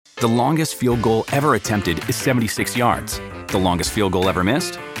The longest field goal ever attempted is 76 yards. The longest field goal ever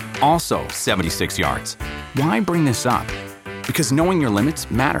missed? Also 76 yards. Why bring this up? Because knowing your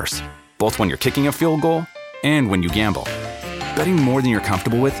limits matters, both when you're kicking a field goal and when you gamble. Betting more than you're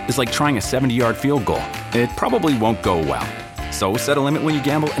comfortable with is like trying a 70-yard field goal. It probably won't go well. So set a limit when you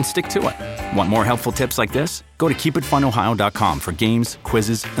gamble and stick to it. Want more helpful tips like this? Go to keepitfunohio.com for games,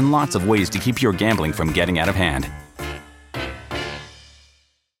 quizzes, and lots of ways to keep your gambling from getting out of hand.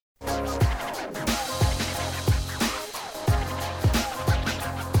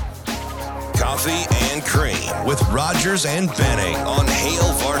 Coffee and Cream with Rogers and Benning on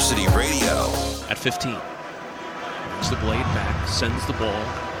Hail Varsity Radio. At 15. Brings the blade back, sends the ball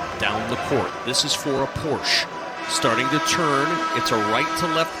down the court. This is for a Porsche. Starting to turn. It's a right to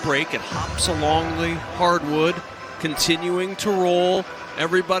left break. It hops along the hardwood, continuing to roll.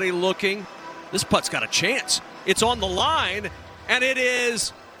 Everybody looking. This putt's got a chance. It's on the line, and it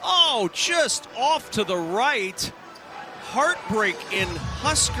is, just off to the right. Heartbreak in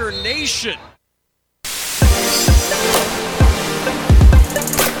Husker Nation.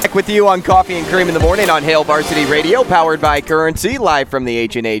 Back with you on Coffee and Cream in the Morning on Hail Varsity Radio, powered by Currency, live from the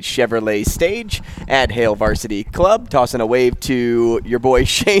H&H Chevrolet stage at Hail Varsity Club. Tossing a wave to your boy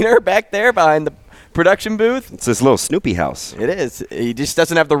Shaner back there behind the production booth. It's this little Snoopy house. It is. He just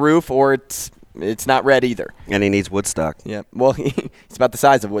doesn't have the roof, or it's not red either. And he needs Woodstock. Yeah. Well, it's about the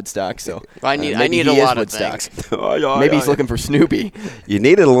size of Woodstock, so I need a lot of things. Maybe he's looking for Snoopy. You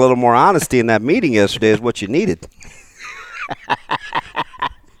needed a little more honesty in that meeting yesterday is what you needed.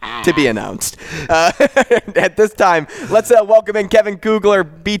 To be announced. At this time, let's welcome in Kevin Kugler,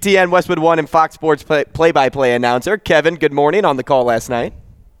 BTN Westwood One and Fox Sports play-by-play announcer. Kevin, good morning on the call last night.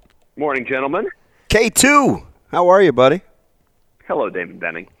 Morning, gentlemen. K2, how are you, buddy? Hello, David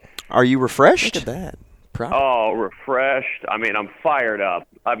Benning. Are you refreshed? Look at that. Refreshed. I mean, I'm fired up.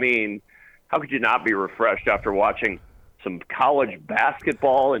 I mean, how could you not be refreshed after watching some college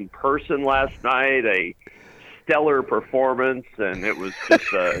basketball in person last night? A stellar performance, and it was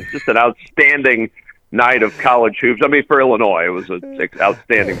just an outstanding night of college hoops. I mean, for Illinois, it was an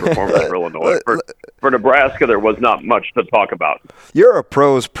outstanding performance for Illinois. For Nebraska, there was not much to talk about. You're a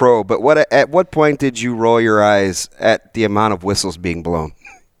pro's pro, but at what point did you roll your eyes at the amount of whistles being blown?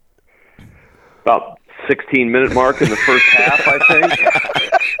 About 16-minute mark in the first half, I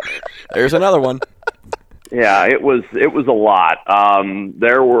think. There's another one. Yeah, it was a lot.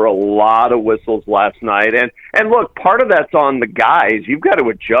 There were a lot of whistles last night, and look, part of that's on the guys. You've got to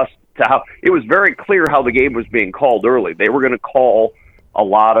adjust to how it was very clear how the game was being called early. They were going to call a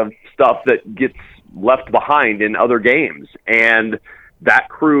lot of stuff that gets left behind in other games, and that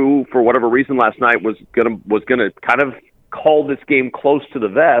crew, for whatever reason, last night was gonna kind of call this game close to the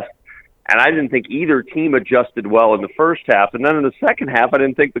vest. And I didn't think either team adjusted well in the first half, and then in the second half, I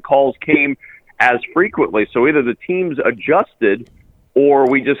didn't think the calls came as frequently. So either the teams adjusted or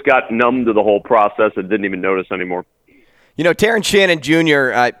we just got numb to the whole process and didn't even notice anymore. You know, Terrence Shannon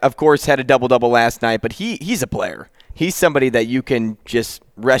Jr., of course, had a double-double last night, but he's a player. He's somebody that you can just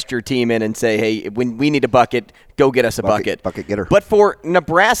rest your team in and say, hey, when we need a bucket, go get us a bucket. Bucket getter. But for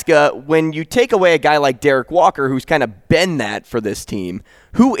Nebraska, when you take away a guy like Derek Walker, who's kind of been that for this team,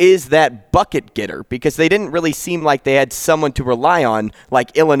 who is that bucket getter? Because they didn't really seem like they had someone to rely on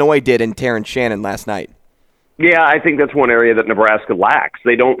like Illinois did in Terrence Shannon last night. Yeah, I think that's one area that Nebraska lacks.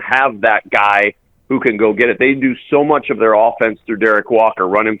 They don't have that guy who can go get it. They do so much of their offense through Derek Walker,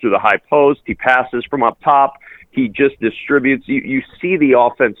 run him through the high post. He passes from up top. He just distributes. You see the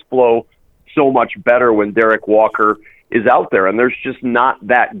offense flow so much better when Derek Walker is out there, and there's just not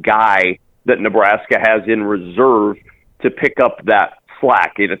that guy that Nebraska has in reserve to pick up that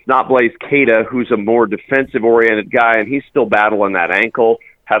slack. And it's not Blaise Keita, who's a more defensive-oriented guy, and he's still battling that ankle.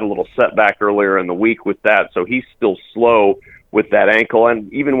 Had a little setback earlier in the week with that, so he's still slow with that ankle.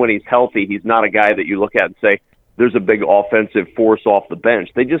 And even when he's healthy, he's not a guy that you look at and say, there's a big offensive force off the bench.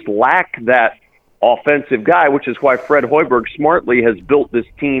 They just lack that offensive guy, which is why Fred Hoiberg smartly has built this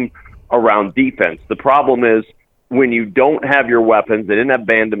team around defense. The problem is when you don't have your weapons, they didn't have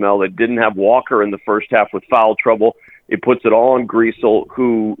Bandamel, they didn't have Walker in the first half with foul trouble, it puts it all on Griesel,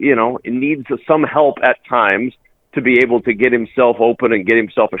 who, needs some help at times to be able to get himself open and get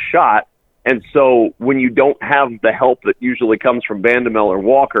himself a shot. And so when you don't have the help that usually comes from Bandamel or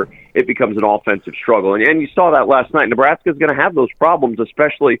Walker, it becomes an offensive struggle. And you saw that last night. Nebraska's going to have those problems,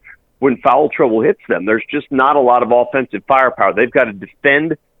 especially when foul trouble hits them. There's just not a lot of offensive firepower. They've got to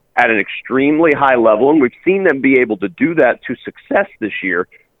defend at an extremely high level, and we've seen them be able to do that to success this year.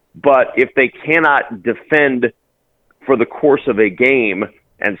 But if they cannot defend for the course of a game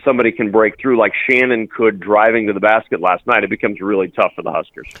and somebody can break through like Shannon could driving to the basket last night, it becomes really tough for the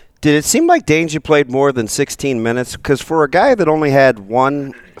Huskers. Did it seem like Danger played more than 16 minutes? Because for a guy that only had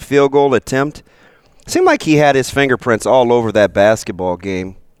one field goal attempt, it seemed like he had his fingerprints all over that basketball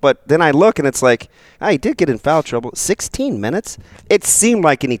game. But then I look, and it's like, he did get in foul trouble. 16 minutes? It seemed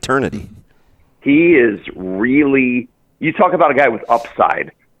like an eternity. He is really – you talk about a guy with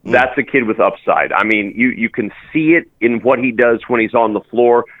upside. That's a kid with upside. I mean, you can see it in what he does when he's on the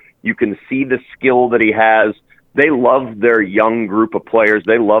floor. You can see the skill that he has. They love their young group of players.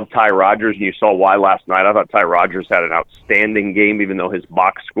 They love Ty Rodgers, and you saw why last night. I thought Ty Rodgers had an outstanding game, even though his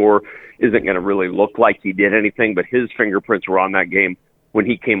box score isn't going to really look like he did anything, but his fingerprints were on that game when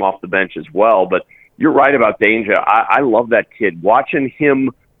he came off the bench as well. But you're right about Danger. I love that kid. Watching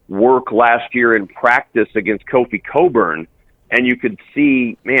him work last year in practice against Kofi Coburn, and you could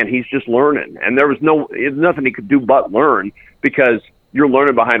see, man, he's just learning. And there's nothing he could do but learn, because you're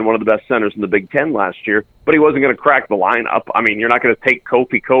learning behind one of the best centers in the Big Ten last year, but he wasn't going to crack the lineup. I mean, you're not going to take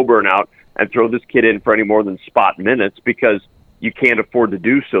Kofi Coburn out and throw this kid in for any more than spot minutes, because you can't afford to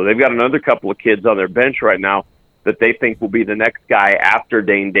do so. They've got another couple of kids on their bench right now that they think will be the next guy after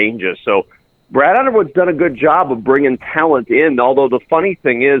Dane Danger. So Brad Underwood's done a good job of bringing talent in, although the funny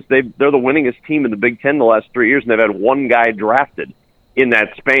thing is they're the winningest team in the Big Ten the last 3 years, and they've had one guy drafted in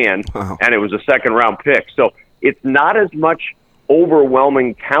that span, and it was a second-round pick. So it's not as much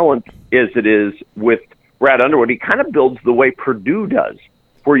overwhelming talent as it is with Brad Underwood. He kind of builds the way Purdue does,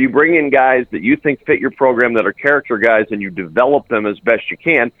 where you bring in guys that you think fit your program that are character guys, and you develop them as best you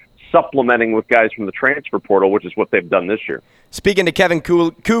can, supplementing with guys from the transfer portal, which is what they've done this year. Speaking to Kevin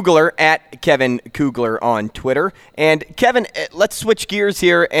Kugler, at Kevin Kugler on Twitter. And Kevin, let's switch gears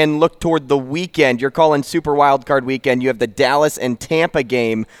here and look toward the weekend. You're calling Super Wildcard Weekend. You have the Dallas and Tampa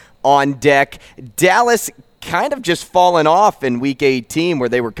game on deck. Dallas kind of just fallen off in Week 18, where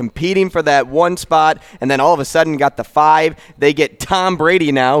they were competing for that one spot, and then all of a sudden got the 5. They get Tom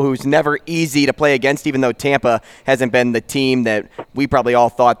Brady now, who's never easy to play against, even though Tampa hasn't been the team that we probably all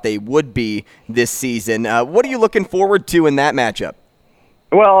thought they would be this season. What are you looking forward to in that matchup?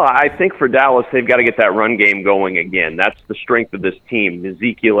 Well, I think for Dallas, they've got to get that run game going again. That's the strength of this team.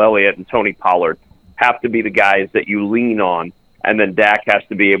 Ezekiel Elliott and Tony Pollard have to be the guys that you lean on, and then Dak has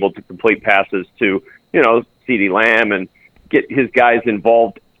to be able to complete passes to, CeeDee Lamb and get his guys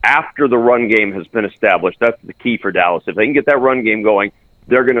involved after the run game has been established. That's the key for Dallas. If they can get that run game going,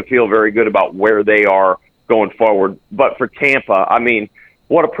 they're going to feel very good about where they are going forward. But for Tampa, I mean,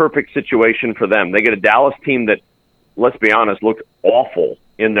 what a perfect situation for them. They get a Dallas team that, let's be honest, looked awful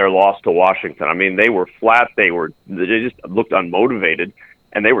in their loss to Washington. I mean, they were flat. They just looked unmotivated,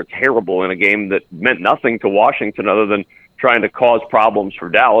 and they were terrible in a game that meant nothing to Washington other than trying to cause problems for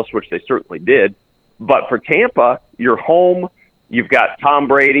Dallas, which they certainly did. But for Tampa, you're home. You've got Tom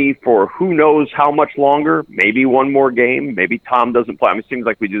Brady for who knows how much longer, maybe one more game. Maybe Tom doesn't play. I mean, it seems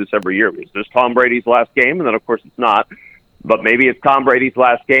like we do this every year. Is this Tom Brady's last game? And then, of course, it's not. But maybe it's Tom Brady's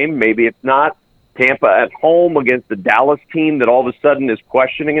last game. Maybe it's not. Tampa at home against the Dallas team that all of a sudden is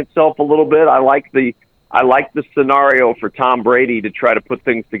questioning itself a little bit. I like the scenario for Tom Brady to try to put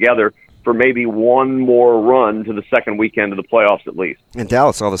things together for maybe one more run to the second weekend of the playoffs at least. And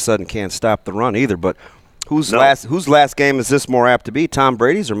Dallas all of a sudden can't stop the run either. But whose last game is this more apt to be, Tom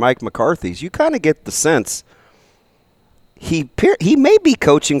Brady's or Mike McCarthy's? You kind of get the sense he may be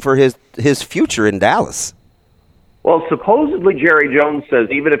coaching for his future in Dallas. Well, supposedly Jerry Jones says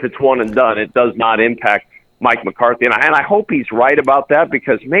even if it's one and done, it does not impact Mike McCarthy. And I hope he's right about that,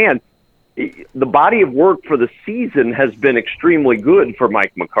 because, man, the body of work for the season has been extremely good for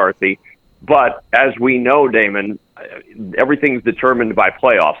Mike McCarthy. But as we know, Damon, everything's determined by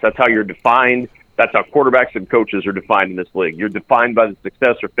playoffs. That's how you're defined. That's how quarterbacks and coaches are defined in this league. You're defined by the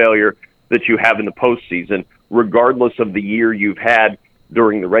success or failure that you have in the postseason, regardless of the year you've had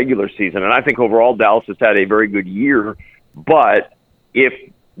during the regular season. And I think overall Dallas has had a very good year. But if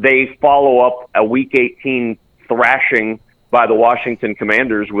they follow up a Week 18 thrashing by the Washington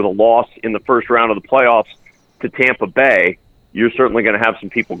Commanders with a loss in the first round of the playoffs to Tampa Bay, you're certainly going to have some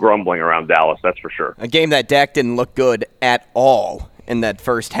people grumbling around Dallas, that's for sure. A game that Dak didn't look good at all in that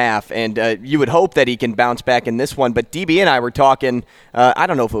first half, and you would hope that he can bounce back in this one. But DB and I were talking, I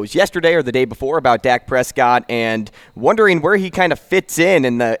don't know if it was yesterday or the day before, about Dak Prescott and wondering where he kind of fits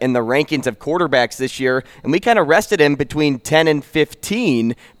in the rankings of quarterbacks this year. And we kind of rested him between 10 and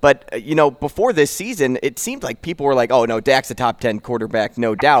 15. But, before this season, it seemed like people were like, oh, no, Dak's a top 10 quarterback,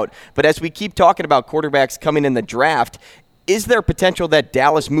 no doubt. But as we keep talking about quarterbacks coming in the draft, is there potential that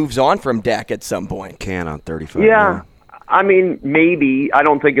Dallas moves on from Dak at some point? Can on 35. Yeah. I mean, maybe. I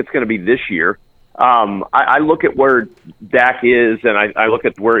don't think it's going to be this year. I look at where Dak is, and I look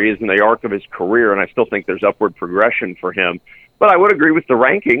at where he is in the arc of his career, and I still think there's upward progression for him. But I would agree with the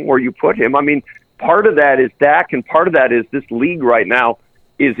ranking where you put him. I mean, part of that is Dak, and part of that is this league right now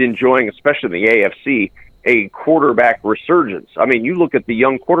is enjoying, especially in the AFC, a quarterback resurgence. I mean, you look at the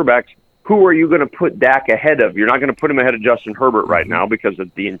young quarterbacks, who are you going to put Dak ahead of? You're not going to put him ahead of Justin Herbert right now because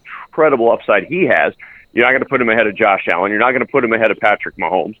of the incredible upside he has. You're not going to put him ahead of Josh Allen. You're not going to put him ahead of Patrick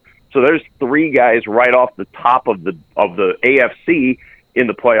Mahomes. So there's three guys right off the top of the AFC in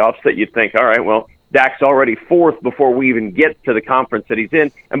the playoffs that you think, all right, well, Dak's already fourth before we even get to the conference that he's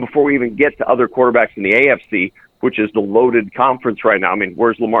in and before we even get to other quarterbacks in the AFC, which is the loaded conference right now. I mean,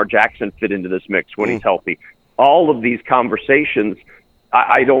 where's Lamar Jackson fit into this mix when he's healthy? All of these conversations,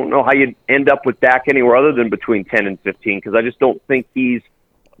 I don't know how you'd end up with Dak anywhere other than between 10 and 15 because I just don't think he's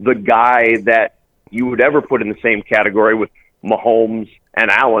the guy that you would ever put in the same category with Mahomes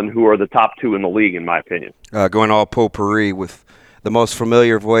and Allen, who are the top two in the league, in my opinion. Going all potpourri with the most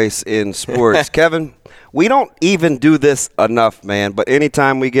familiar voice in sports. Kevin, we don't even do this enough, man, but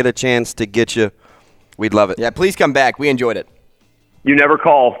anytime we get a chance to get you, we'd love it. Yeah, please come back. We enjoyed it. You never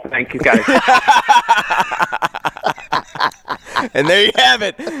call. Thank you, guys. And there you have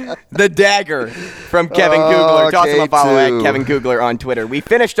it. The dagger from Kevin Kugler. Toss him a follow at Kevin Kugler on Twitter. We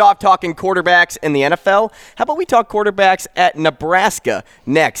finished off talking quarterbacks in the NFL. How about we talk quarterbacks at Nebraska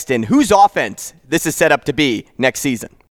next and whose offense this is set up to be next season?